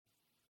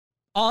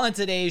On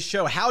today's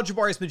show, how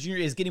Jabari Smith Jr.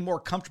 is getting more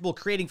comfortable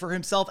creating for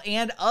himself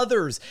and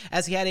others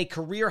as he had a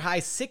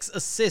career-high 6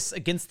 assists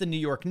against the New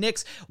York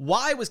Knicks.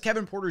 Why was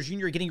Kevin Porter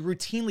Jr. getting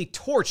routinely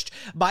torched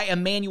by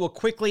Emmanuel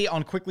Quickley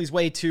on Quickley's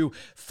way to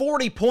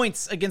 40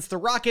 points against the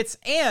Rockets?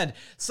 And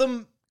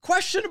some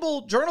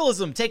questionable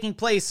journalism taking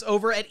place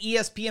over at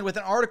ESPN with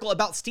an article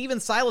about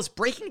Silas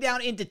breaking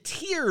down into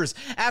tears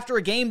after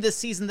a game this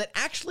season that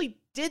actually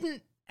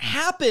didn't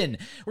happen.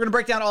 We're going to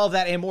break down all of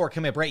that and more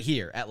coming up right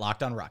here at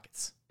Locked On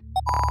Rockets.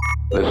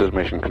 This is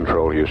Mission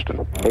Control,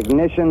 Houston.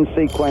 Ignition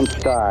sequence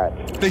start.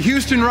 The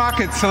Houston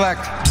Rockets select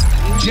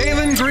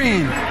Jalen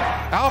Green,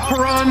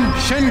 Alperon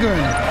Şengün,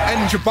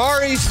 and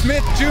Jabari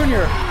Smith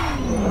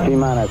Jr.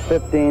 T-minus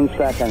 15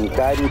 seconds.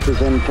 Guidance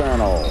is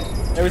internal.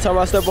 Every time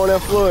I step on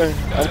that floor,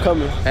 I'm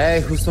coming.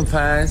 Hey, Houston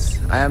fans,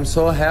 I am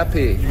so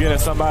happy. You're getting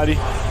somebody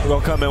who's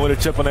going to come in with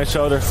a chip on their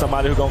shoulder,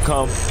 somebody who's going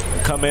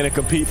to come in and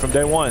compete from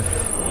day one.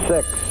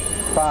 6,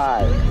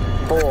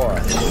 5, 4,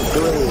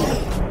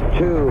 3,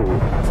 2,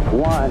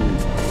 1.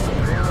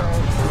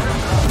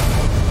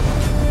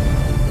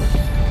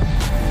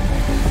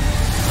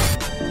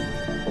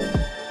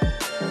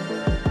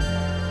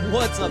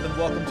 What's up, and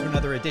welcome to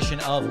another edition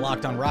of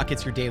Locked On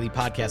Rockets, your daily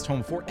podcast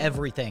home for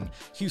everything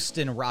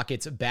Houston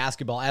Rockets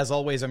basketball. As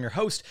always, I'm your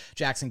host,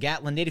 Jackson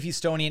Gatlin, native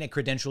Houstonian and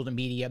credentialed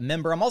media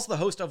member. I'm also the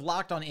host of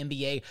Locked On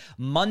NBA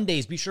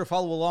Mondays. Be sure to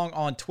follow along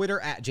on Twitter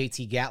at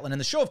JT Gatlin, and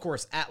the show, of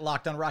course, at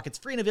Locked On Rockets,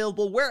 free and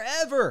available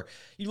wherever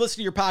you listen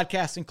to your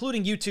podcasts,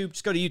 including YouTube.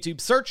 Just go to YouTube,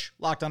 search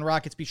Locked On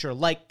Rockets. Be sure to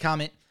like,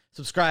 comment,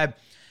 subscribe.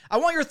 I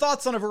want your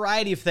thoughts on a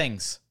variety of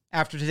things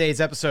after today's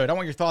episode. I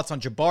want your thoughts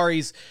on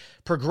Jabari's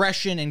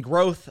progression and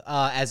growth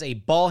as a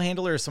ball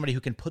handler, as somebody who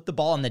can put the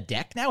ball on the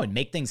deck now and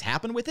make things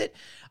happen with it.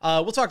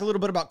 We'll talk a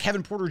little bit about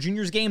Kevin Porter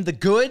Jr.'s game, the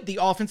good, the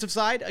offensive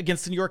side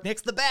against the New York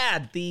Knicks, the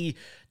bad, the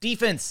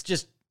defense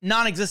just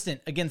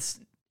non-existent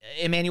against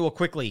Emmanuel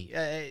Quickley.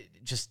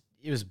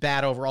 It was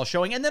bad overall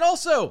showing. And then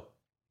also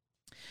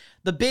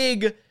the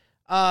big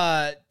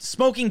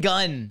smoking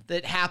gun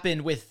that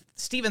happened with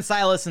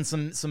Silas and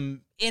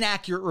some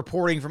inaccurate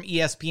reporting from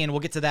ESPN. We'll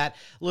get to that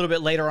a little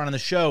bit later on in the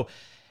show.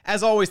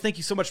 As always, thank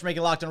you so much for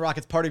making Locked On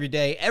Rockets part of your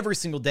day every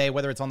single day,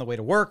 whether it's on the way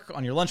to work,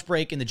 on your lunch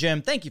break, in the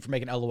gym. Thank you for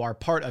making LOR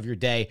part of your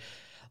day.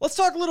 Let's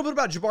talk a little bit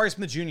about Jabari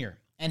Smith Jr.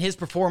 and his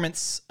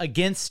performance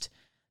against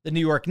the New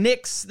York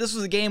Knicks. This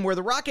was a game where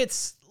the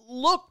Rockets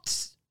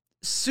looked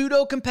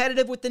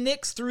pseudo-competitive with the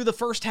Knicks through the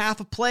first half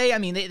of play. I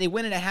mean, they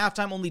went in at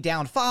halftime only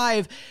down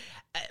 5,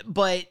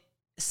 but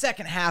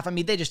second half, I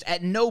mean, they just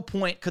at no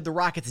point could the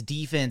Rockets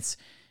defense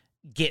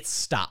get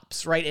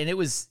stops, right? And it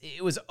was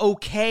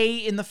okay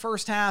in the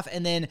first half,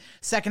 and then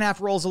second half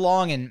rolls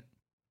along, and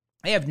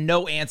they have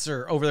no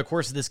answer over the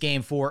course of this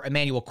game for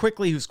Emmanuel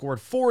Quickley, who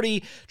scored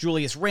 40.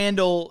 Julius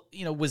Randle,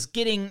 was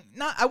getting,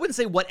 I wouldn't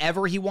say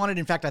whatever he wanted.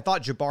 In fact, I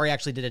thought Jabari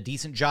actually did a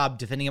decent job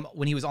defending him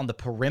when he was on the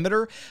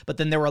perimeter, but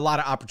then there were a lot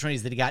of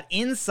opportunities that he got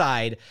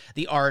inside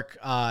the arc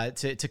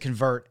to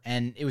convert,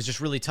 and it was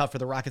just really tough for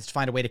the Rockets to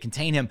find a way to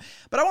contain him.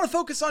 But I want to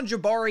focus on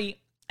Jabari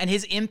and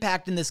his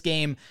impact in this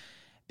game,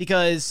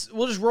 because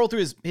we'll just roll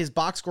through his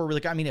box score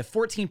really quick. I mean, at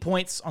 14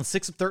 points on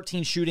 6 of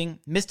 13 shooting,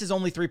 missed his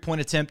only 3-point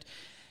attempt.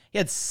 He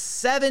had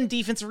 7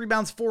 defensive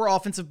rebounds, 4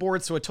 offensive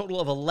boards, so a total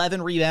of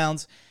 11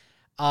 rebounds.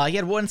 He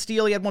had 1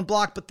 steal, he had 1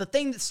 block, but the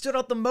thing that stood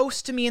out the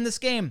most to me in this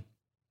game,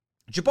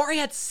 Jabari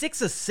had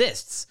 6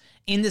 assists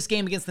in this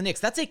game against the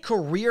Knicks. That's a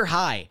career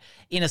high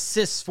in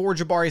assists for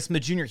Jabari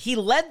Smith Jr. He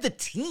led the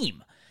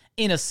team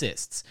in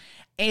assists.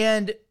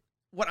 And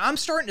what I'm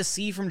starting to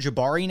see from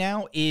Jabari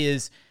now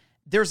is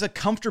there's a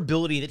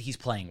comfortability that he's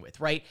playing with,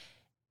 right?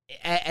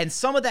 And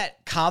some of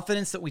that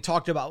confidence that we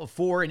talked about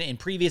before in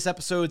previous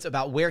episodes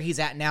about where he's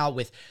at now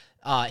with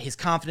his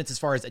confidence as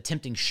far as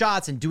attempting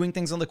shots and doing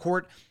things on the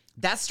court,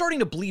 that's starting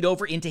to bleed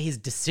over into his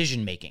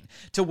decision-making,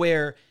 to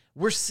where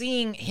we're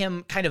seeing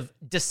him kind of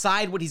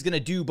decide what he's going to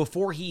do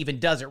before he even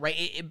does it,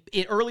 right?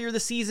 Earlier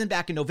this season,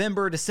 back in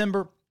November,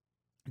 December,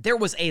 there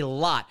was a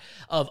lot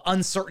of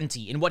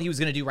uncertainty in what he was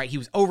going to do, right? He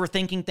was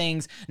overthinking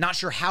things, not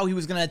sure how he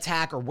was going to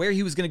attack or where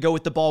he was going to go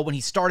with the ball when he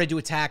started to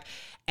attack.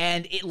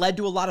 And it led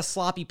to a lot of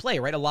sloppy play,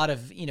 right? A lot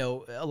of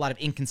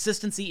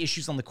inconsistency,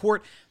 issues on the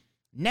court.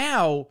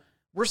 Now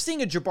we're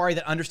seeing a Jabari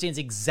that understands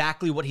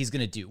exactly what he's going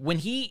to do.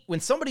 When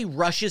somebody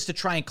rushes to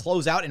try and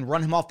close out and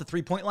run him off the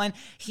 3-point line,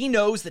 he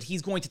knows that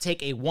he's going to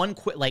take a one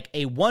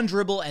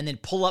dribble and then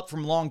pull up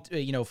from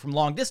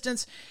long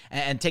distance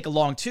and take a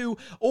long 2,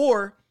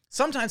 or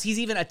sometimes he's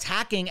even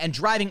attacking and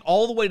driving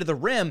all the way to the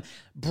rim,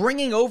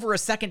 bringing over a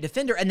second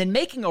defender, and then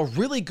making a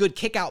really good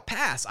kick-out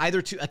pass,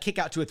 either to a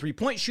kick-out to a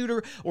 3-point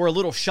shooter or a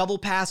little shovel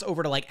pass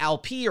over to like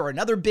LP or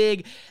another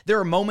big. There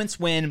are moments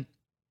when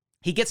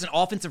he gets an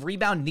offensive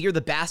rebound near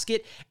the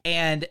basket,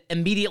 and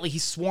immediately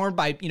he's swarmed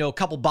by, a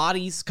couple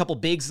bodies, a couple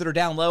bigs that are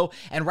down low.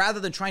 And rather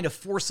than trying to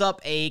force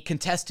up a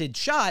contested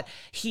shot,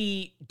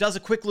 he does a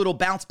quick little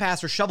bounce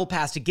pass or shovel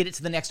pass to get it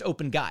to the next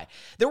open guy.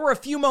 There were a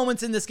few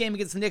moments in this game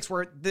against the Knicks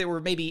where there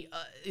were maybe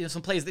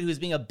some plays that he was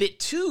being a bit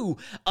too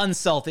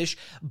unselfish,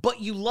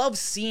 but you love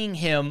seeing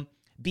him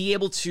be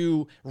able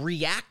to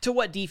react to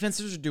what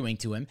defenses are doing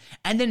to him,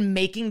 and then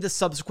making the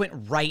subsequent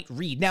right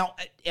read. Now,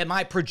 am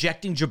I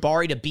projecting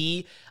Jabari to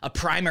be a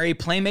primary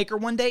playmaker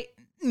one day?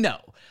 No,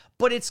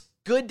 but it's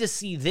good to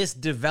see this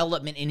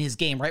development in his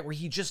game, right? Where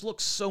he just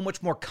looks so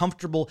much more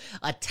comfortable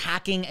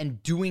attacking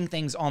and doing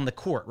things on the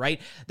court, right?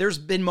 There's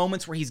been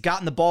moments where he's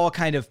gotten the ball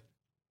kind of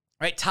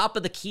right top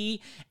of the key,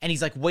 and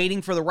he's like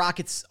waiting for the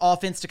Rockets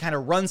offense to kind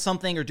of run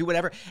something or do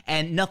whatever,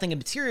 and nothing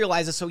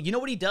materializes. So you know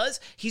what he does?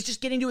 He's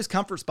just getting to his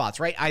comfort spots,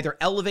 right? Either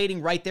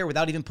elevating right there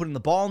without even putting the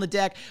ball on the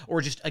deck,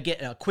 or just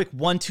a quick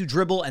 1-2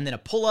 dribble and then a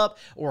pull up,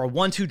 or a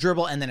 1-2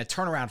 dribble and then a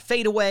turnaround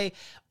fadeaway.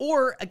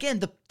 Or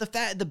again,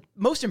 the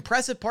most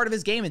impressive part of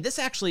his game, and this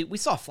actually, we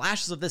saw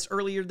flashes of this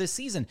earlier this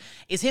season,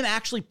 is him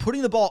actually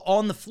putting the ball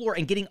on the floor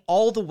and getting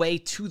all the way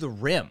to the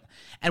rim.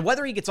 And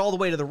whether he gets all the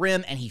way to the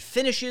rim and he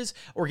finishes,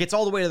 or gets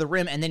all the way to the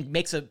rim and then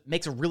makes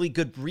a really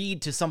good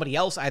read to somebody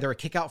else, either a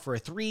kick out for a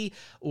three,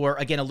 or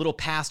again, a little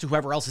pass to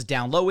whoever else is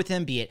down low with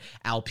him, be it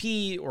Alp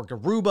or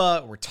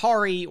Garuba or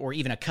Tari, or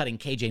even a cutting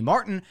KJ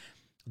Martin,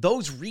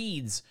 those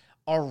reads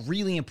are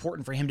really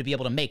important for him to be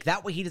able to make.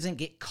 That way he doesn't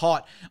get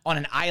caught on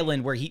an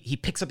island where he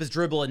picks up his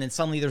dribble and then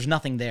suddenly there's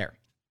nothing there.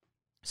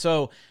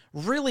 So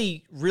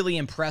really, really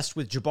impressed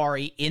with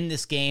Jabari in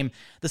this game.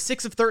 The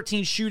 6 of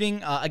 13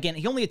 shooting, again,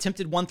 he only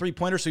attempted 1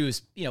 3-pointer, so he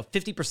was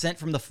 50%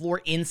 from the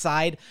floor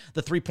inside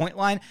the 3-point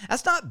line.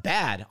 That's not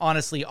bad,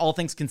 honestly, all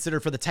things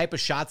considered, for the type of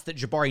shots that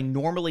Jabari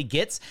normally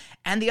gets.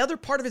 And the other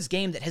part of his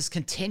game that has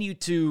continued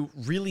to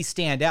really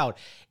stand out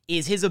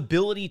is his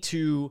ability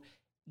to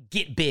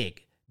get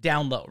big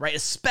down low, right?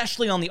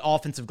 Especially on the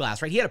offensive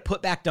glass, right? He had a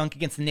putback dunk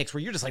against the Knicks where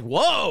you're just like,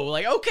 whoa,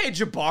 like, okay,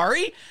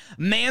 Jabari,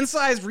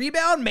 man-sized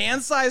rebound,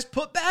 man-sized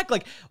putback.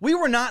 Like, we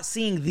were not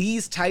seeing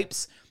this type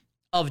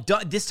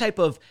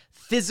of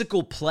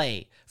physical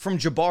play from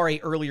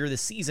Jabari earlier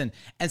this season.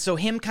 And so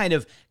him kind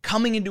of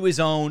coming into his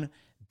own,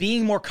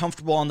 being more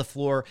comfortable on the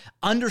floor,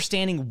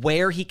 understanding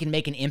where he can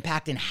make an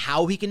impact and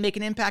how he can make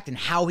an impact and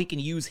how he can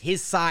use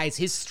his size,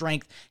 his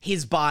strength,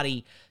 his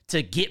body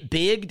to get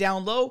big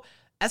down low,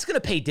 that's going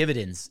to pay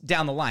dividends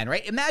down the line,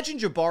 right? Imagine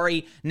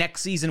Jabari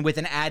next season with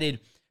an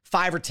added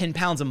 5 or 10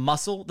 pounds of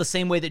muscle, the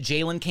same way that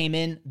Jalen came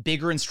in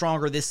bigger and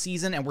stronger this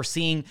season, and we're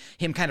seeing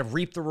him kind of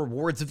reap the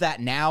rewards of that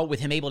now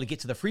with him able to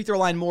get to the free throw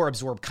line more,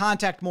 absorb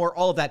contact more,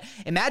 all of that.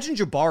 Imagine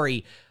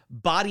Jabari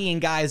bodying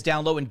guys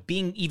down low and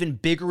being even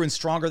bigger and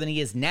stronger than he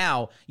is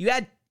now. You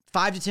add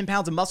 5 to 10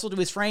 pounds of muscle to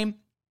his frame.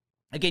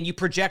 Again, you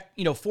project,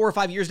 4 or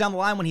 5 years down the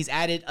line when he's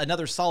added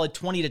another solid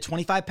 20 to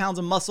 25 pounds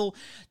of muscle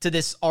to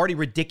this already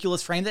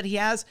ridiculous frame that he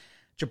has.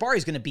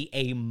 Jabari's going to be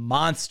a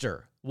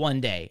monster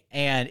one day,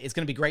 and it's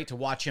going to be great to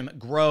watch him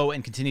grow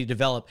and continue to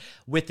develop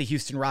with the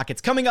Houston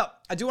Rockets. Coming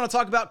up, I do want to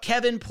talk about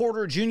Kevin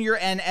Porter Jr.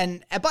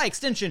 and by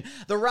extension,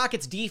 the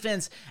Rockets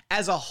defense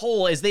as a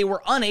whole, as they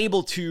were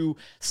unable to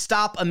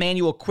stop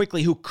Emmanuel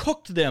Quickley, who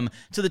cooked them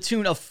to the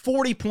tune of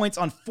 40 points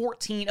on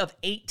 14 of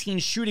 18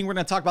 shooting. We're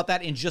going to talk about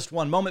that in just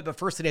one moment, but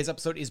first, today's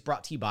episode is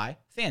brought to you by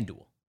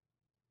FanDuel.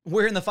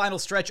 We're in the final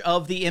stretch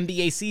of the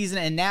NBA season,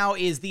 and now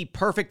is the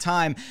perfect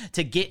time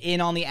to get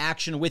in on the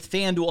action with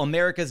FanDuel,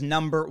 America's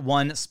 #1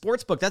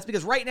 sportsbook. That's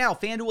because right now,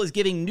 FanDuel is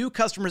giving new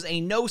customers a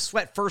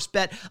no-sweat first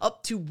bet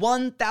up to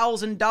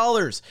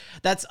 $1,000.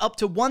 That's up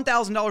to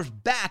 $1,000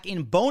 back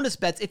in bonus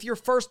bets if your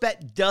first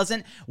bet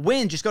doesn't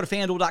win. Just go to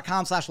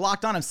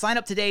FanDuel.com/lockedon and sign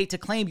up today to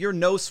claim your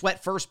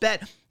no-sweat first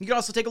bet. You can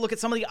also take a look at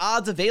some of the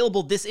odds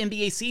available this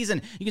NBA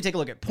season. You can take a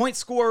look at point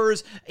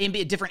scorers,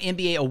 different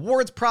NBA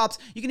awards props.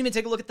 You can even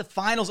take a look at the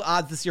finals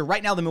odds this year.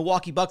 Right now, the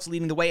Milwaukee Bucks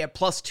leading the way at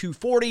plus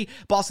 240,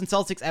 Boston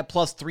Celtics at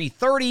plus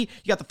 330. You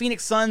got the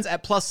Phoenix Suns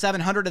at plus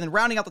 700, and then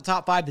rounding out the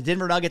top 5, the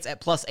Denver Nuggets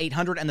at plus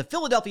 800, and the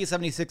Philadelphia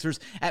 76ers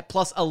at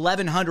plus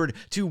 1100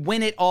 to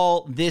win it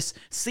all this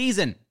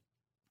season.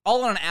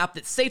 All on an app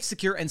that's safe,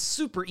 secure, and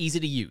super easy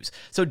to use.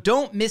 So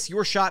don't miss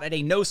your shot at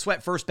a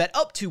no-sweat first bet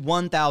up to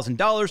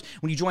 $1,000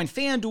 when you join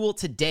FanDuel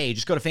today.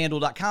 Just go to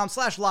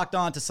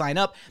FanDuel.com/lockedon to sign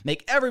up.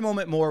 Make every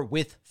moment more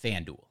with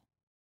FanDuel.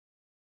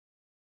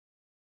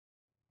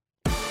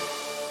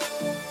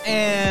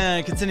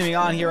 And continuing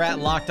on here at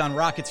Locked On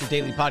Rockets, your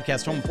daily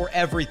podcast home for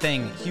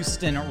everything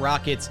Houston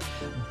Rockets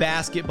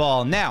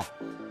basketball. Now,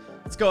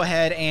 let's go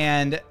ahead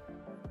and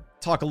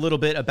talk a little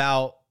bit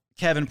about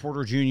Kevin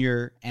Porter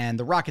Jr. and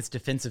the Rockets'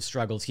 defensive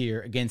struggles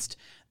here against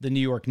the New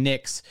York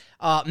Knicks.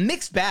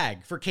 Mixed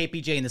bag for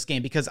KPJ in this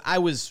game, because I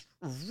was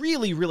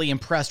really, really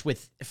impressed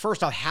with,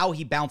 first off, how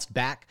he bounced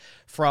back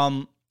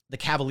from the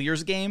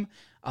Cavaliers game.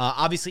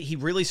 Obviously, he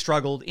really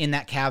struggled in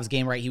that Cavs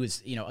game, right? He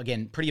was,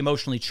 again, pretty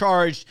emotionally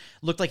charged.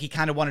 Looked like he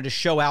kind of wanted to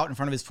show out in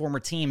front of his former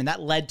team, and that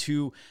led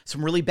to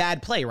some really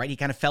bad play, right? He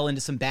kind of fell into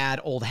some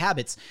bad old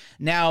habits.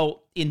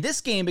 Now, in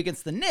this game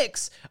against the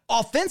Knicks,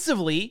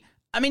 offensively,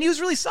 he was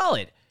really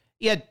solid.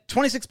 He had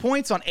 26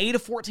 points on 8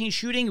 of 14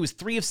 shooting. He was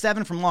 3 of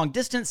 7 from long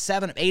distance,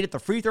 7 of 8 at the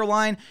free throw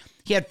line.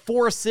 He had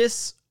 4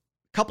 assists,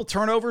 couple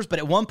turnovers, but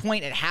at one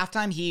point at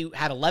halftime, he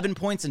had 11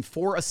 points and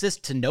 4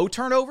 assists to no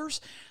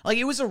turnovers. Like,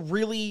 it was a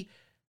really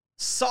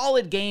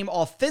solid game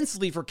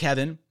offensively for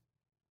Kevin.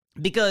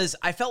 because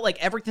I felt like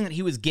everything that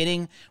he was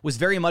getting was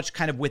very much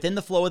kind of within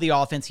the flow of the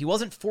offense. He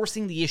wasn't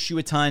forcing the issue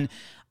a ton.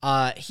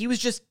 He was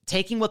just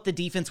taking what the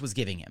defense was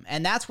giving him.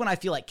 And that's when I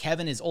feel like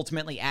Kevin is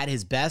ultimately at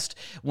his best,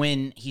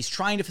 when he's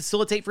trying to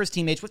facilitate for his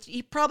teammates, which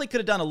he probably could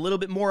have done a little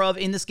bit more of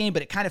in this game,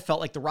 but it kind of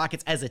felt like the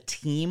Rockets as a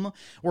team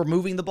were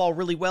moving the ball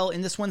really well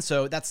in this one.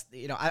 So that's,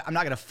 I'm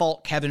not going to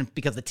fault Kevin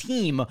because the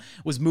team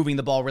was moving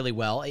the ball really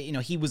well.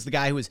 He was the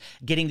guy who was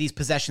getting these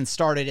possessions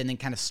started and then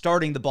kind of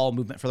starting the ball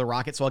movement for the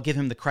Rockets. So I'll give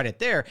him the credit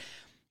there.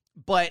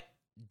 But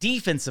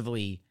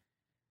defensively,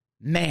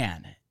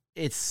 man,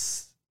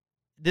 this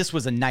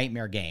was a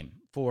nightmare game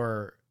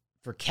for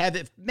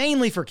Kevin,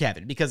 mainly for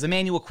Kevin, because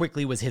Immanuel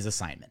Quickley was his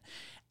assignment.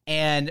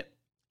 And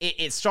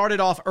it started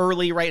off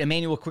early, right?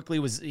 Immanuel Quickley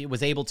was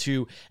able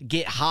to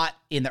get hot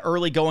in the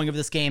early going of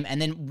this game.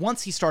 And then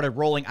once he started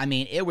rolling,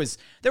 there was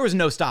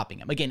no stopping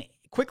him. Again,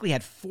 Quickley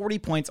had 40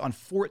 points on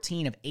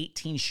 14 of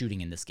 18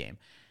 shooting in this game.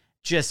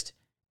 Just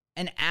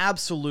an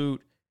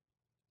absolute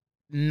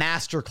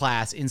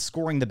masterclass in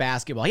scoring the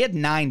basketball. He had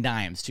 9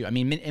 dimes too.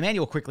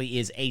 Immanuel Quickley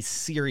is a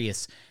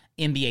serious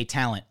NBA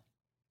talent.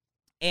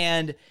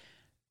 And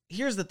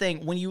here's the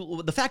thing,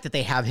 the fact that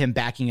they have him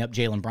backing up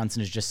Jalen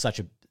Brunson is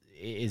just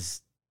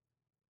is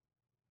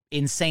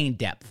insane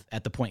depth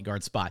at the point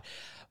guard spot.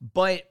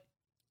 But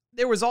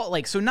there was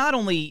so not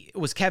only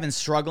was Kevin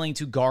struggling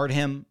to guard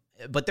him,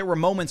 but there were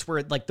moments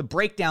where the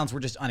breakdowns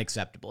were just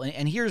unacceptable.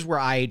 And here's where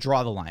I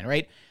draw the line,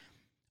 right?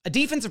 A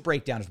defensive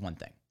breakdown is one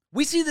thing.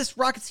 We see this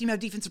Rockets team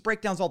have defensive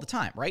breakdowns all the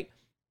time, right?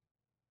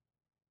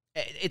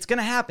 It's going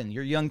to happen.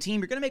 You're a young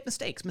team. You're going to make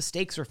mistakes.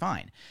 Mistakes are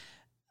fine.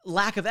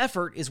 Lack of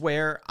effort is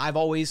where I've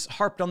always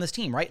harped on this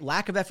team, right?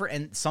 Lack of effort.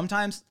 And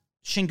sometimes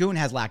Şengün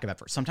has lack of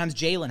effort. Sometimes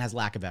Jalen has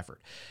lack of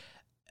effort.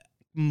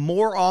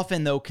 More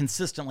often, though,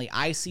 consistently,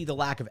 I see the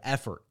lack of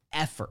effort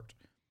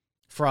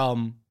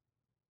from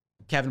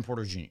Kevin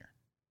Porter Jr.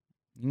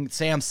 You can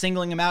say I'm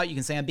singling him out. You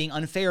can say I'm being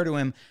unfair to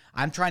him.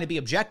 I'm trying to be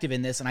objective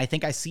in this, and I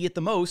think I see it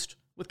the most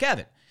with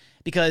Kevin.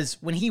 Because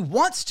when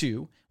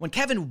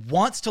Kevin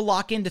wants to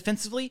lock in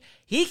defensively,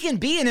 he can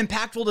be an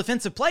impactful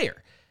defensive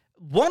player.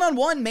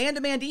 One-on-one,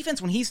 man-to-man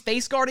defense, when he's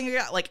face guarding a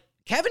guy,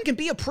 Kevin can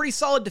be a pretty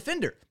solid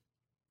defender.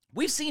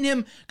 We've seen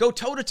him go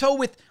toe-to-toe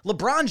with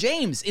LeBron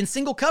James in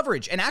single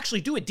coverage and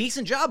actually do a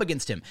decent job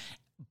against him.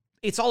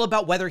 It's all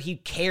about whether he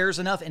cares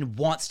enough and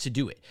wants to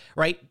do it,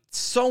 right?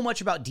 So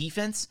much about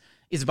defense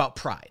is about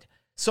pride.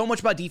 So much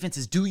about defense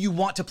is, do you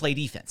want to play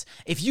defense?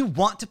 If you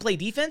want to play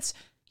defense,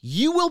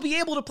 you will be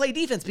able to play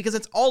defense because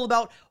it's all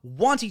about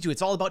wanting to.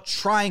 It's all about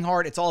trying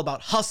hard. It's all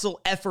about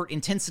hustle, effort,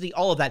 intensity,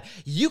 all of that.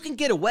 You can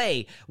get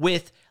away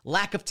with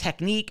lack of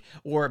technique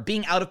or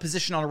being out of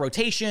position on a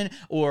rotation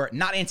or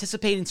not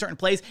anticipating certain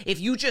plays if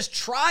you just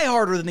try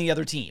harder than the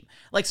other team.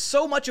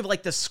 So much of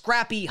the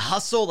scrappy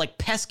hustle,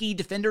 pesky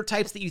defender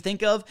types that you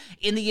think of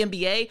in the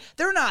NBA,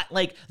 they're not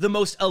the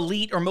most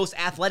elite or most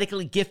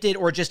athletically gifted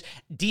or just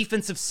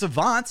defensive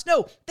savants.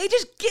 No, they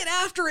just get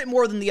after it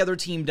more than the other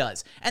team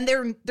does. And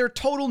they're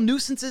total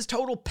nuisances,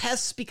 total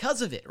pests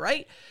because of it,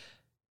 right?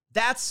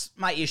 That's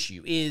my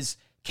issue, is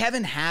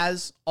Kevin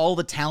has all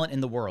the talent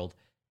in the world.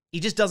 He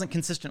just doesn't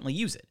consistently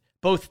use it,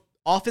 both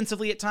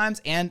offensively at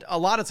times and a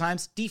lot of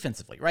times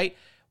defensively, right?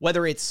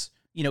 Whether it's,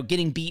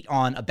 getting beat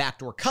on a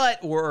backdoor cut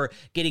or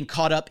getting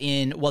caught up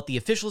in what the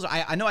officials,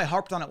 I know I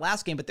harped on it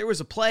last game, but there was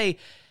a play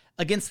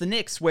against the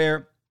Knicks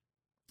where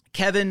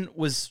Kevin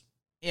was,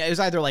 it was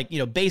either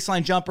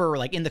baseline jumper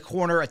or in the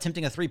corner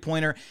attempting a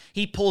 3-pointer.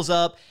 He pulls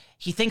up,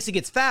 he thinks he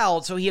gets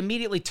fouled, so he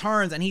immediately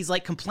turns and he's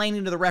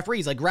complaining to the referee.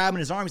 He's grabbing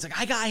his arm. He's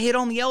I got hit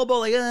on the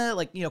elbow,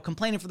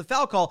 complaining for the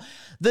foul call.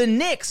 The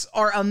Knicks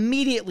are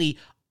immediately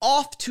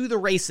off to the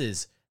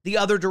races the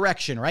other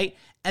direction, right?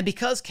 And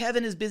because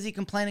Kevin is busy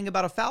complaining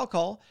about a foul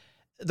call,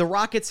 the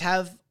Rockets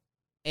have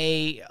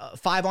a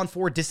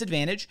 5-on-4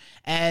 disadvantage,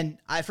 and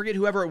I forget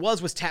whoever it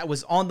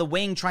was on the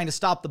wing trying to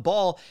stop the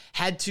ball,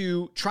 had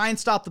to try and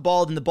stop the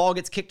ball, then the ball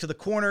gets kicked to the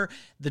corner,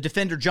 the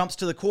defender jumps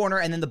to the corner,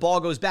 and then the ball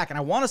goes back. And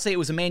I want to say it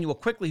was Immanuel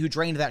Quickley who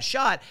drained that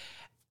shot,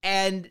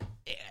 and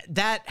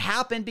that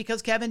happened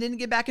because Kevin didn't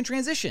get back in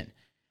transition.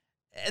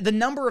 The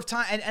number of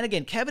times, and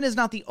again, Kevin is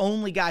not the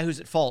only guy who's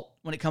at fault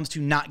when it comes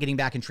to not getting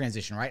back in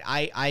transition, right?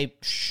 I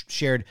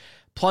shared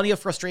plenty of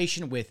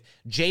frustration with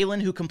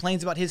Jalen, who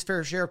complains about his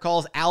fair share of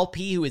calls. Al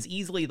P, who is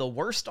easily the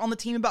worst on the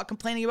team about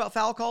complaining about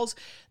foul calls.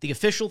 The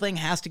official thing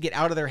has to get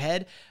out of their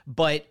head.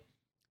 But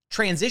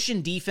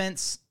transition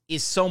defense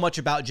is so much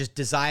about just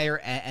desire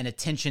and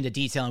attention to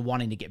detail and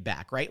wanting to get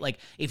back, right?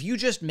 If you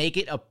just make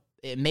it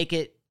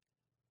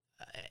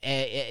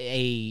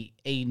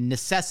a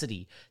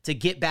necessity to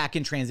get back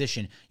in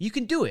transition, you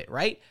can do it,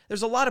 right?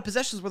 There's a lot of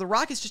possessions where the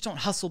Rockets just don't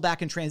hustle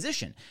back in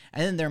transition,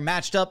 and then they're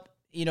matched up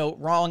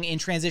wrong in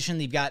transition.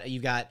 You've got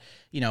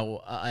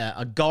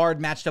a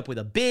guard matched up with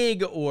a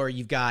big, or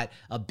you've got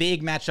a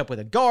big matched up with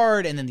a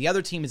guard, and then the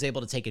other team is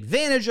able to take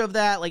advantage of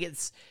that.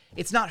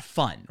 It's not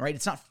fun, right?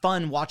 It's not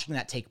fun watching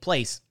that take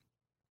place.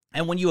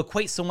 And when you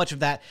equate so much of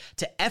that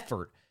to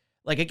effort,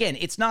 again,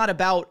 it's not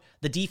about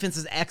the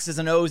defense's X's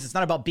and O's. It's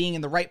not about being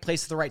in the right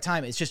place at the right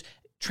time. It's just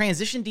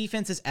transition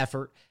defense is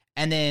effort,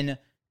 and then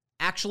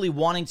actually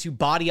wanting to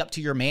body up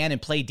to your man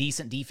and play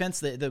decent defense.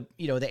 The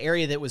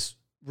area that was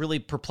really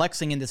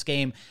perplexing in this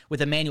game with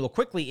Immanuel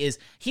Quickley is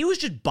he was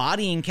just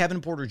bodying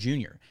Kevin Porter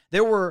Jr.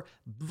 There were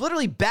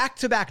literally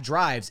back-to-back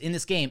drives in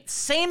this game,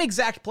 same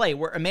exact play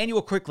where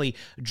Immanuel Quickley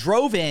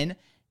drove in,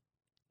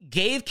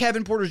 gave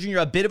Kevin Porter Jr.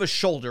 a bit of a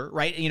shoulder,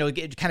 right?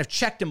 It kind of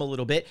checked him a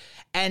little bit,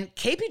 and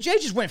KPJ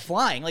just went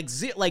flying, like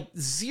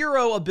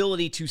zero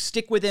ability to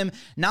stick with him,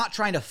 not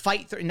trying to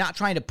fight, not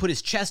trying to put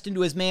his chest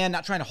into his man,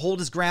 not trying to hold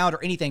his ground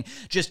or anything,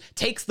 just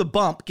takes the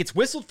bump, gets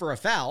whistled for a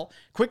foul,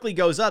 quickly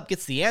goes up,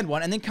 gets the and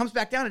one, and then comes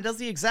back down and does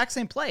the exact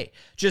same play.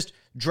 Just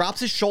drops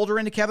his shoulder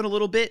into Kevin a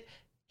little bit,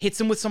 hits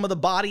him with some of the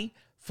body,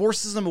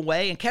 forces him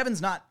away, and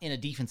Kevin's not in a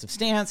defensive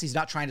stance. He's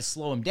not trying to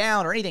slow him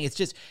down or anything. It's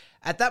just,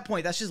 at that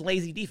point, that's just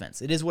lazy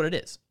defense. It is what it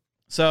is.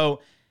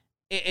 So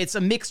it's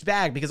a mixed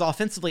bag because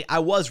offensively, I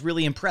was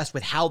really impressed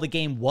with how the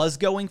game was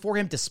going for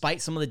him,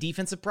 despite some of the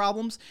defensive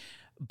problems.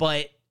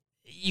 But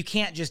you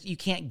can't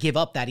give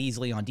up that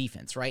easily on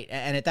defense, right?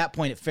 And at that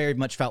point, it very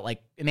much felt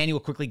like Immanuel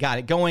Quickley got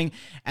it going.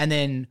 And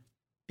then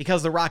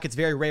because the Rockets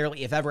very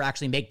rarely, if ever,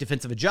 actually make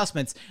defensive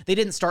adjustments, they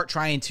didn't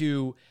try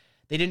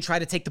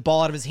to take the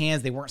ball out of his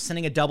hands. They weren't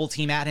sending a double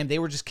team at him. They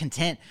were just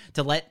content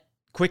to let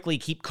Quickley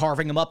keep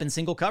carving him up in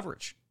single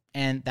coverage.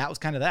 And that was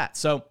kind of that.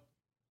 So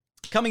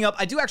coming up,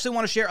 I do actually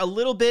want to share a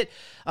little bit,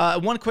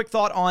 one quick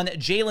thought on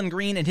Jalen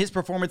Green and his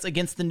performance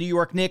against the New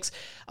York Knicks,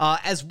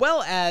 as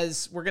well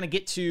as we're going to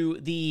get to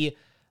the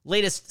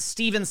latest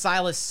Stephen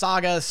Silas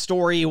saga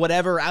story,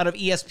 whatever, out of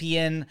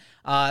ESPN,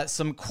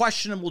 some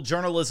questionable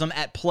journalism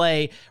at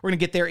play. We're going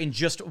to get there in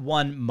just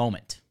one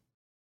moment.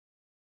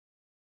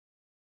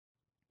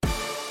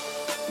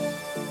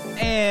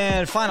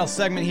 And final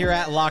segment here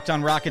at Locked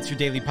On Rockets, your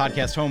daily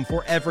podcast home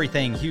for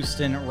everything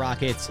Houston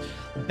Rockets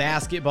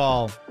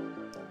basketball.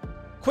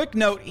 Quick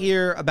note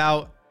here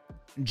about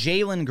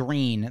Jalen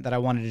Green that I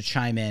wanted to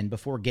chime in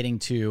before getting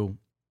to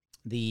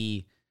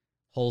the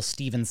whole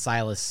Stephen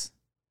Silas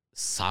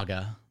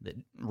saga that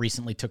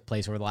recently took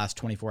place over the last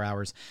 24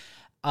 hours.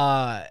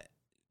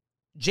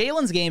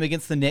 Jalen's game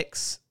against the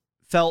Knicks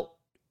felt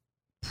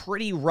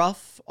pretty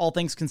rough, all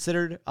things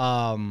considered.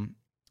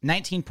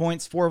 19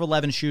 points, 4 of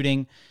 11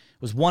 shooting,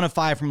 was 1 of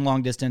 5 from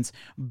long distance.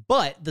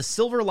 But the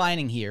silver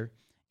lining here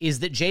is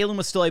that Jalen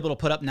was still able to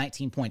put up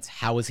 19 points.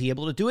 How was he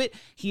able to do it?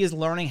 He is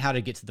learning how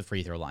to get to the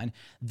free throw line.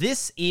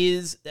 This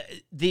is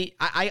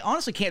I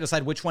honestly can't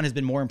decide which one has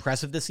been more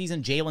impressive this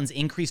season. Jalen's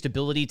increased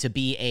ability to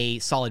be a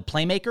solid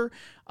playmaker.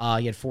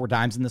 He had 4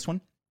 dimes in this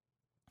one.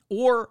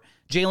 Or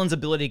Jalen's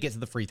ability to get to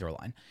the free throw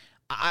line.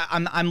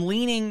 I'm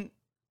leaning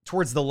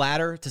towards the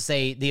latter to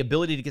say the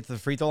ability to get to the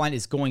free throw line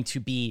is going to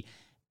be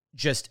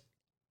just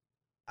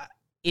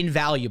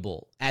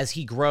invaluable as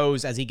he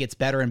grows, as he gets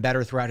better and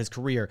better throughout his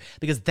career,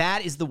 because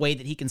that is the way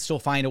that he can still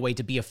find a way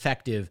to be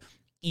effective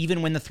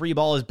even when the 3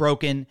 ball is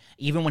broken,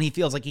 even when he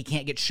feels like he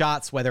can't get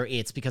shots, whether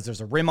it's because there's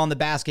a rim on the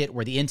basket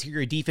or the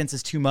interior defense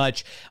is too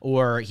much,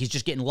 or he's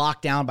just getting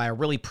locked down by a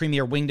really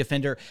premier wing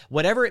defender,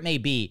 whatever it may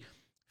be.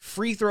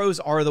 Free throws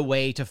are the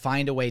way to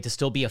find a way to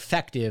still be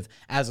effective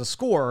as a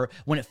scorer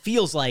when it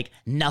feels like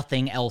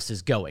nothing else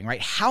is going,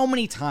 right? How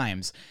many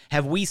times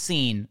have we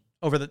seen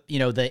over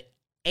the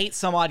 8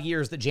 some odd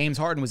years that James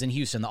Harden was in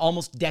Houston, the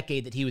almost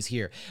decade that he was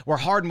here, where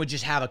Harden would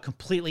just have a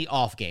completely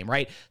off game,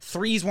 right?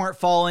 Threes weren't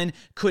falling,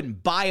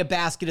 couldn't buy a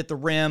basket at the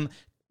rim,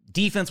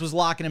 defense was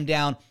locking him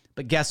down,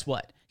 but guess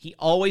what? He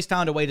always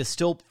found a way to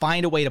still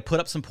find a way to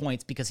put up some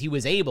points because he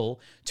was able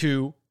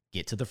to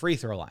get to the free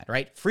throw line,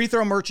 right? Free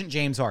throw merchant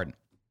James Harden.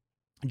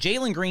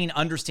 Jalen Green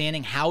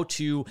understanding how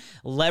to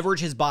leverage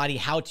his body,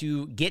 how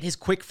to get his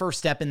quick first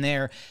step in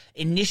there,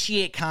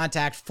 initiate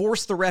contact,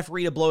 force the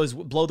referee to blow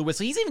the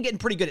whistle. He's even getting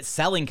pretty good at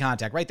selling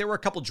contact, right? There were a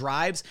couple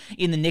drives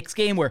in the Knicks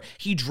game where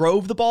he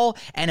drove the ball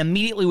and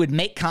immediately would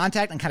make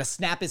contact and kind of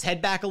snap his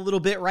head back a little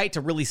bit, right, to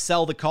really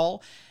sell the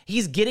call.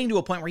 He's getting to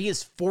a point where he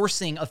is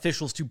forcing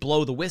officials to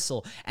blow the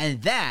whistle,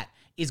 and that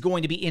is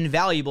going to be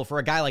invaluable for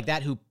a guy like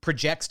that who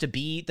projects to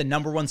be the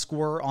number 1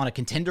 scorer on a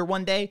contender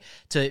one day,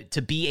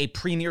 to be a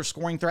premier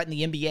scoring threat in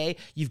the NBA.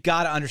 You've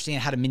got to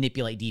understand how to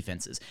manipulate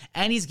defenses.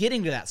 And he's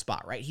getting to that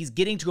spot, right? He's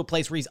getting to a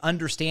place where he's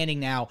understanding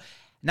now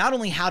not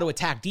only how to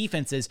attack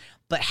defenses,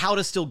 but how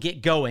to still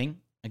get going,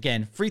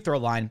 again, free throw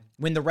line,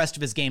 when the rest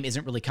of his game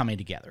isn't really coming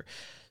together.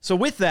 So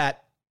with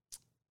that,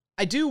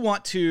 I do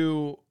want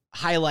to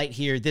highlight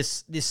here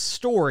this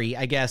story,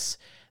 I guess,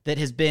 that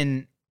has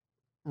been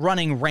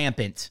running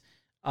rampant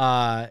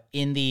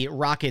in the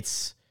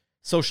Rockets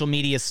social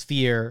media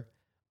sphere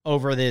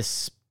over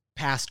this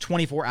past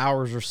 24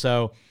 hours or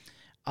so.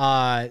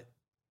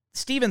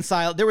 Stephen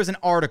Silas, there was an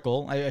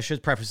article, I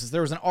should preface this,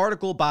 there was an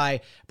article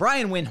by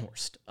Brian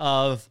Windhorst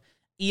of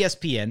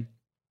ESPN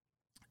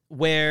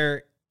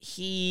where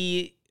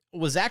he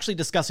was actually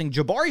discussing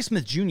Jabari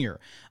Smith Jr.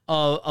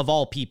 Of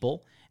all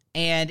people,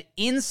 and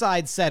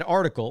inside said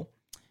article,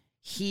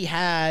 he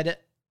had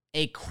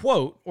a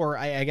quote, or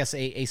I guess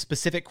a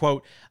specific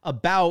quote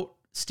about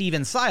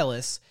Stephen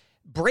Silas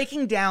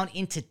breaking down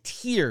into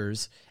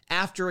tears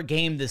after a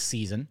game this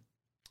season,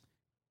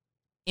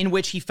 in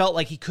which he felt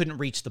like he couldn't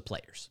reach the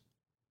players.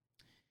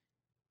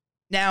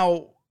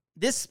 Now,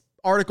 this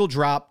article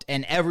dropped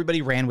and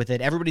everybody ran with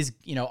it. Everybody's,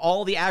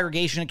 all the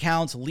aggregation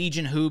accounts,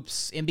 Legion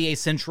Hoops, NBA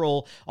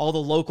Central, all the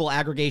local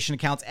aggregation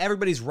accounts,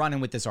 everybody's running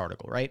with this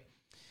article, right?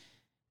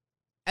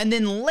 And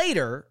then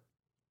later,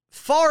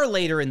 far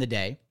later in the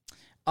day,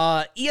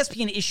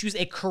 ESPN issues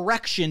a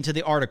correction to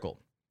the article.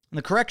 And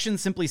the correction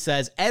simply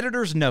says,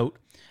 editor's note,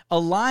 a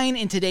line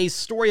in today's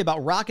story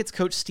about Rockets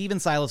coach Stephen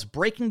Silas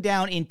breaking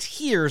down in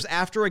tears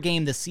after a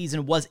game this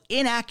season was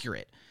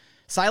inaccurate.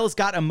 Silas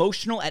got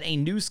emotional at a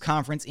news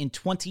conference in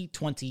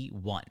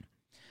 2021.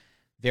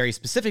 Very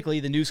specifically,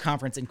 the news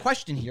conference in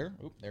question here,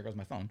 there goes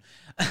my phone.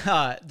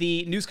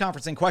 The news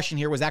conference in question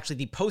here was actually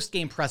the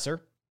post-game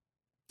presser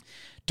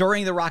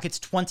during the Rockets'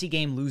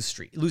 20-game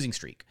losing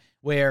streak,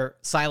 where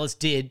Silas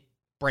did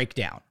break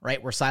down,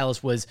 right? Where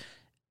Silas was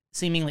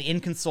seemingly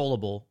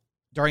inconsolable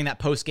during that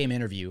post-game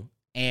interview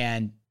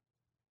and,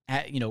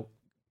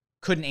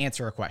 couldn't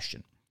answer a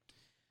question.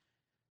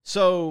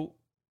 So,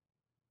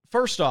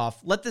 first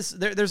off,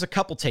 there's a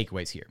couple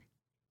takeaways here.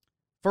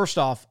 First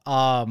off,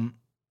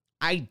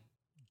 I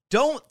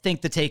don't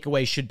think the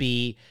takeaway should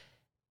be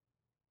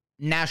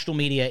national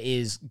media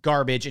is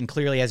garbage and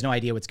clearly has no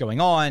idea what's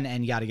going on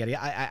and yada, yada.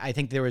 I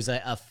think there was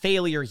a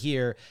failure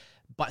here,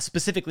 but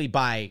specifically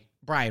by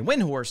Brian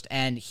Windhorst,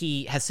 and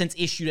he has since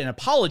issued an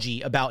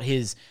apology about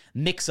his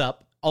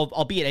mix-up,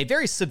 albeit a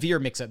very severe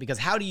mix-up, because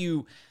how do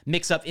you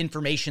mix up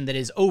information that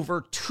is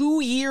over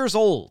 2 years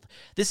old?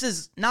 This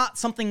is not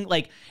something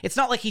like, it's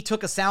not like he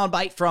took a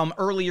soundbite from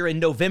earlier in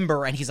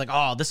November and he's like,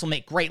 oh, this will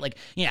make great,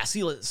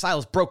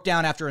 Silas broke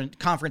down after a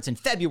conference in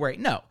February.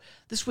 No,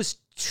 this was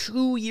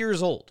 2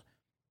 years old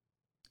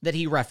that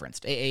he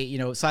referenced,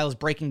 Silas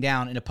breaking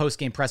down in a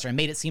post-game presser and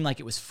made it seem like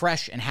it was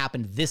fresh and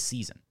happened this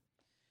season.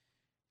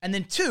 And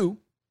then two,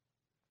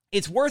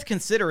 it's worth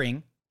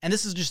considering, and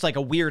this is just like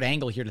a weird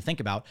angle here to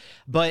think about,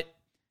 but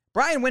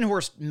Brian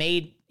Windhorst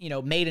made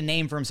a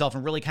name for himself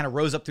and really kind of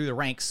rose up through the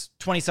ranks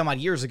 20 some odd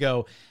years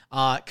ago,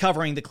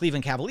 covering the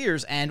Cleveland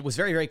Cavaliers, and was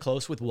very, very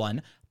close with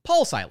one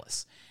Paul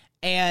Silas.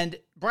 And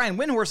Brian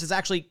Windhorst has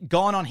actually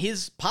gone on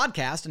his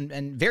podcast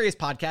and various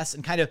podcasts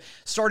and kind of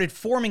started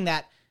forming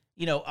that,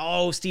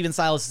 Stephen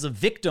Silas is a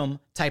victim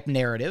type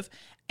narrative.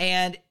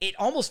 And it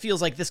almost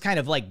feels like this kind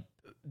of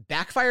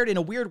backfired in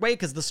a weird way,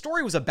 because the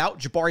story was about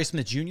Jabari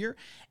Smith Jr.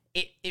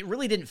 It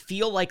really didn't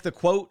feel like the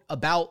quote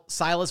about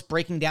Silas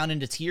breaking down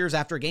into tears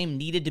after a game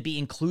needed to be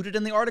included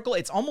in the article.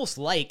 It's almost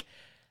like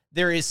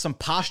there is some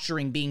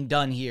posturing being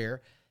done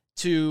here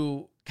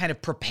to kind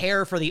of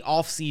prepare for the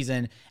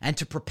offseason and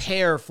to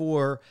prepare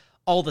for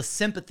all the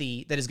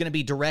sympathy that is going to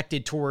be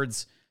directed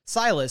towards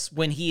Silas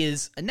when he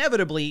is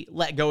inevitably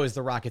let go as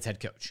the Rockets head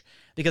coach.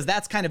 Because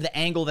that's kind of the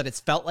angle that it's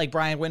felt like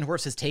Brian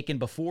Windhorst has taken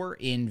before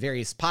in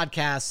various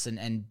podcasts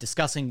and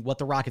discussing what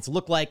the Rockets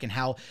look like and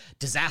how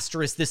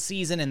disastrous this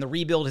season and the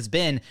rebuild has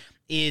been,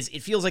 is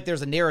it feels like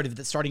there's a narrative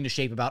that's starting to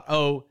shape about,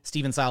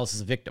 Stephen Silas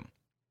is a victim.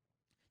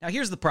 Now,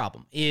 here's the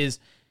problem, is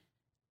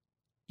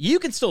you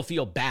can still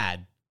feel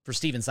bad for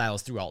Stephen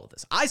Silas through all of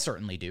this. I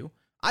certainly do.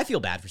 I feel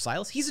bad for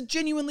Silas. He's a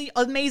genuinely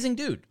amazing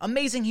dude,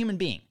 amazing human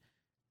being.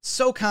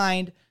 So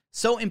kind,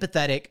 so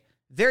empathetic,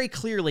 very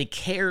clearly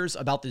cares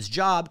about this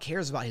job,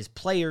 cares about his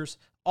players,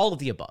 all of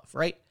the above,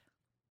 right?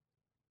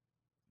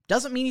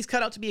 Doesn't mean he's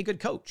cut out to be a good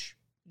coach.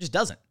 Just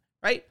doesn't,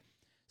 right?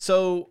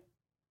 So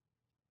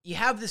you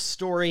have this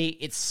story,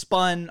 it's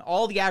spun,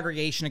 all the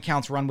aggregation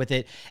accounts run with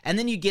it, and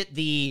then you get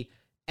the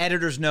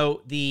editor's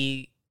note,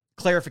 the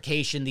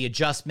clarification, the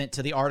adjustment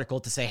to the article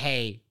to say,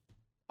 hey,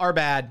 our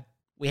bad,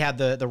 we had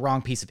the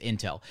wrong piece of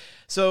intel.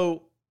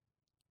 So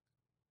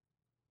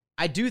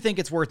I do think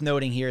it's worth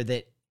noting here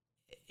that,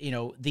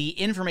 the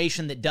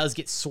information that does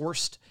get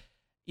sourced,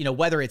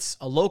 whether it's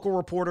a local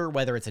reporter,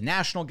 whether it's a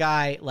national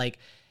guy,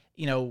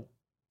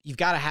 you've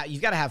got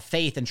to have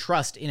faith and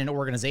trust in an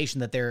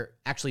organization that they're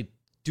actually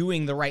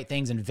doing the right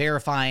things and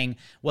verifying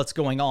what's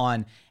going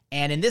on.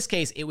 And in this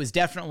case, it was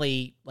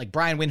definitely like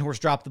Brian Windhorst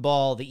dropped the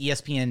ball. The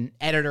ESPN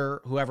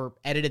editor, whoever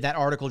edited that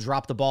article,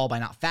 dropped the ball by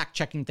not fact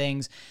checking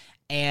things.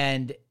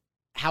 And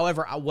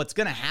however, what's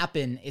going to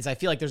happen is I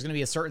feel like there's going to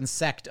be a certain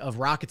sect of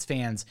Rockets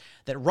fans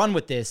that run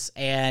with this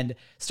and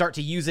start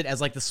to use it as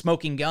like the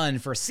smoking gun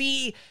for,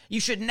 see, you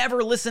should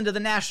never listen to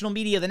the national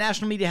media. The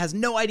national media has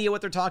no idea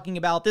what they're talking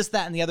about, this,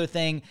 that, and the other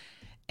thing.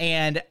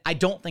 And I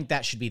don't think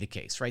that should be the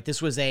case, right?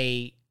 This was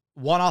a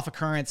one-off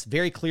occurrence,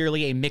 very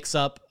clearly a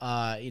mix-up,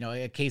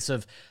 a case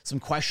of some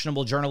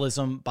questionable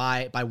journalism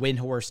by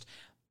Windhorst.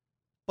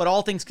 But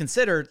all things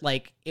considered,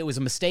 it was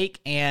a mistake,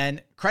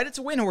 and credit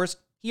to Windhorst,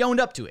 he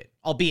owned up to it,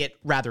 albeit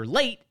rather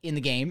late in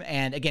the game.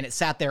 And again, it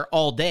sat there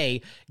all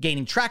day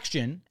gaining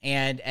traction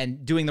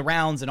and doing the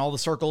rounds and all the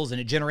circles and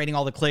it generating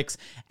all the clicks.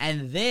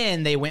 And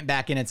then they went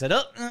back in and said,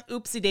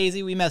 oopsie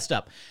daisy, we messed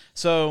up.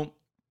 So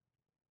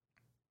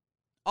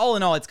all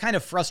in all, it's kind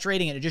of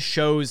frustrating. And it just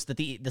shows that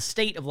the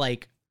state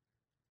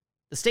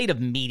of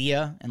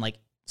media and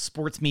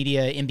sports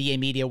media, NBA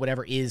media,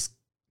 whatever, is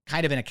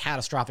kind of in a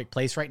catastrophic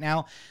place right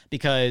now,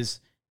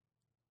 because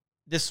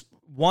this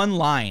one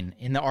line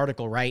in the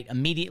article, right,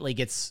 immediately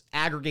gets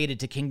aggregated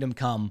to Kingdom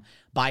Come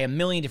by a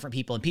million different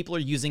people, and people are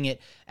using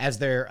it as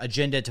their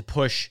agenda to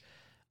push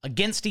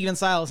against Stephen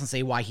Silas and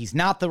say why he's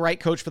not the right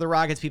coach for the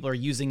Rockets. People are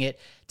using it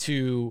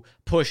to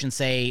push and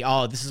say,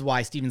 oh, this is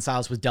why Stephen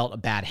Silas was dealt a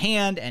bad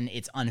hand and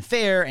it's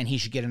unfair and he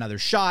should get another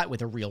shot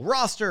with a real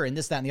roster and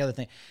this, that, and the other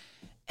thing.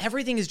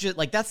 Everything is just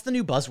like, that's the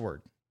new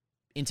buzzword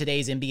in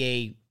today's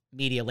NBA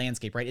media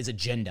landscape, right? Is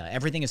agenda.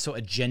 Everything is so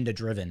agenda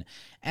driven.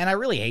 And I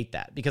really hate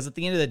that, because at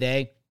the end of the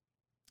day,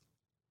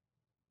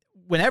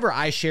 whenever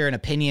I share an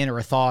opinion or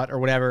a thought or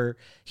whatever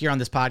here on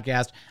this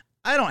podcast,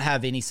 I don't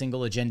have any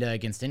single agenda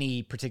against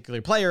any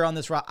particular player on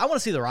this. I want to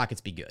see the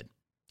Rockets be good.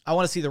 I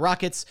want to see the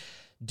Rockets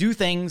do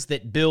things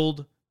that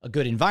build a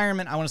good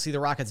environment. I want to see the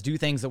Rockets do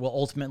things that will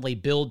ultimately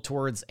build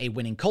towards a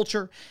winning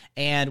culture.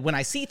 And when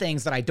I see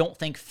things that I don't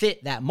think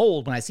fit that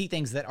mold, when I see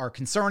things that are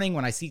concerning,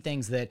 when I see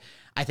things that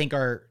I think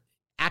are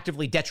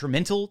actively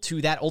detrimental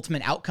to that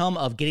ultimate outcome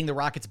of getting the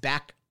Rockets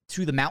back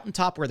to the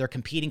mountaintop where they're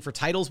competing for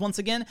titles once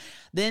again,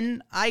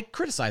 then I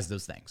criticize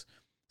those things.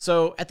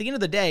 So at the end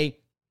of the day,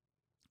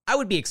 I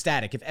would be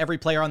ecstatic if every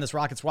player on this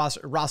Rockets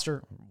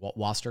roster,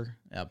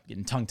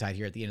 getting tongue-tied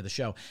here at the end of the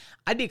show.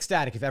 I'd be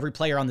ecstatic if every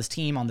player on this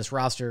team, on this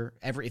roster,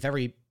 if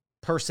every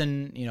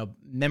person,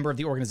 member of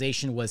the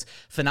organization was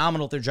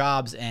phenomenal at their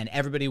jobs and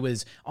everybody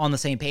was on the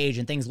same page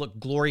and things looked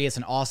glorious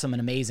and awesome and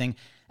amazing.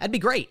 That'd be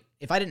great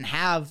if I didn't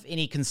have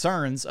any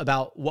concerns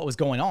about what was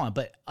going on.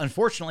 But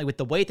unfortunately, with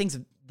the way things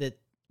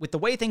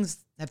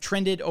have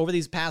trended over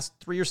these past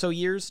 3 or so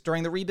years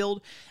during the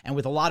rebuild, and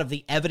with a lot of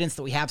the evidence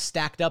that we have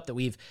stacked up that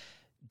we've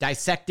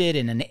dissected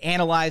and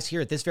analyzed here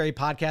at this very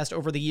podcast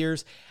over the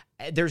years,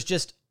 there's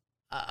just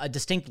a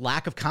distinct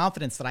lack of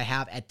confidence that I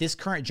have at this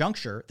current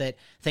juncture that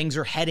things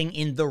are heading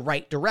in the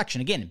right direction.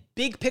 Again,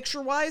 big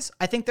picture wise,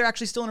 I think they're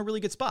actually still in a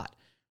really good spot.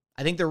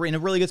 I think they're in a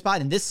really good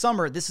spot. And this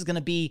summer, this is going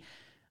to be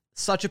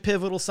such a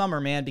pivotal summer,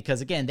 man,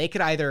 because again, they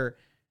could either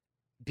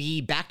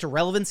be back to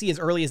relevancy as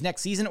early as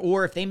next season,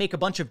 or if they make a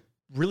bunch of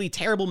really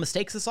terrible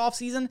mistakes this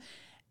offseason,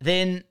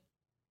 then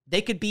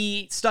they could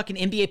be stuck in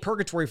NBA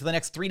purgatory for the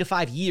next 3 to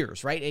 5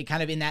 years, right? It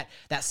kind of in that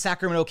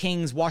Sacramento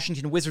Kings,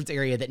 Washington Wizards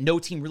area that no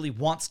team really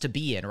wants to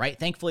be in, right?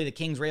 Thankfully, the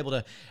Kings were able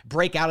to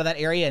break out of that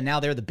area, and now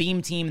they're the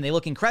beam team, and they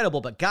look incredible.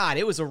 But God,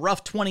 it was a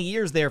rough 20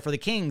 years there for the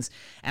Kings,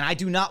 and I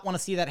do not want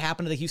to see that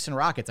happen to the Houston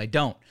Rockets. I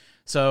don't.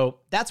 So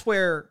that's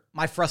where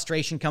my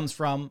frustration comes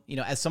from,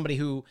 as somebody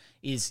who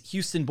is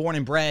Houston born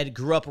and bred,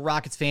 grew up a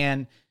Rockets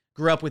fan,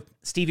 grew up with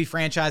Stevie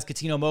franchise,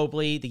 Cuttino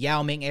Mobley, the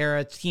Yao Ming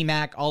era,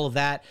 T-Mac, all of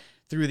that,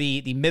 through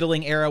the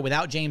middling era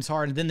without James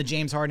Harden, then the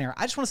James Harden era.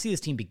 I just want to see this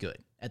team be good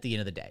at the end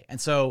of the day. And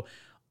so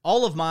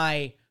all of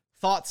my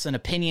thoughts and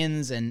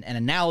opinions and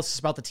analysis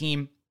about the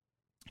team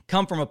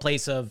come from a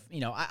place of,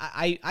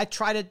 I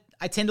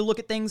tend to look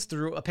at things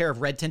through a pair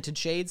of red tinted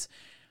shades,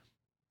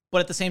 but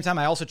at the same time,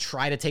 I also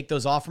try to take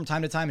those off from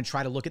time to time and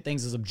try to look at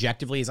things as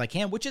objectively as I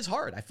can, which is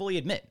hard. I fully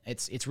admit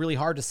it's really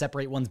hard to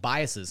separate one's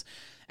biases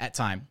at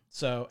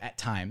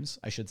times,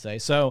 I should say.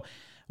 So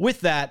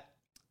with that,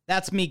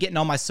 that's me getting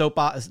on my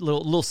soapbox,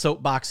 little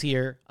soapbox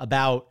here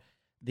about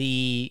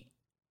the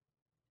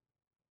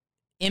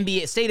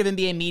NBA state of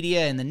NBA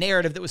media and the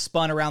narrative that was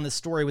spun around this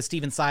story with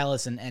Stephen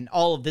Silas and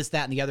all of this,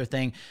 that, and the other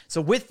thing. So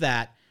with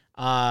that,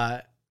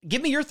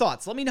 give me your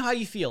thoughts. Let me know how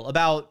you feel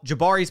about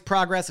Jabari's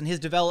progress and his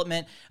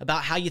development,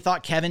 about how you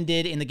thought Kevin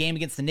did in the game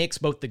against the Knicks,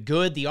 both the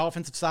good, the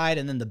offensive side,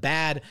 and then the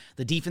bad,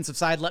 the defensive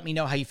side. Let me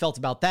know how you felt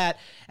about that.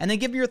 And then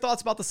give me your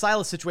thoughts about the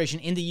Silas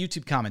situation in the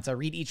YouTube comments. I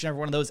read each and every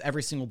one of those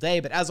every single day.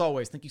 But as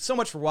always, thank you so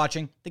much for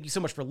watching. Thank you so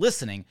much for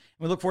listening. And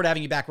we look forward to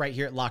having you back right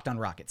here at Locked On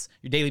Rockets,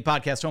 your daily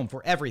podcast home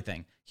for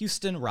everything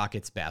Houston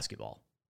Rockets basketball.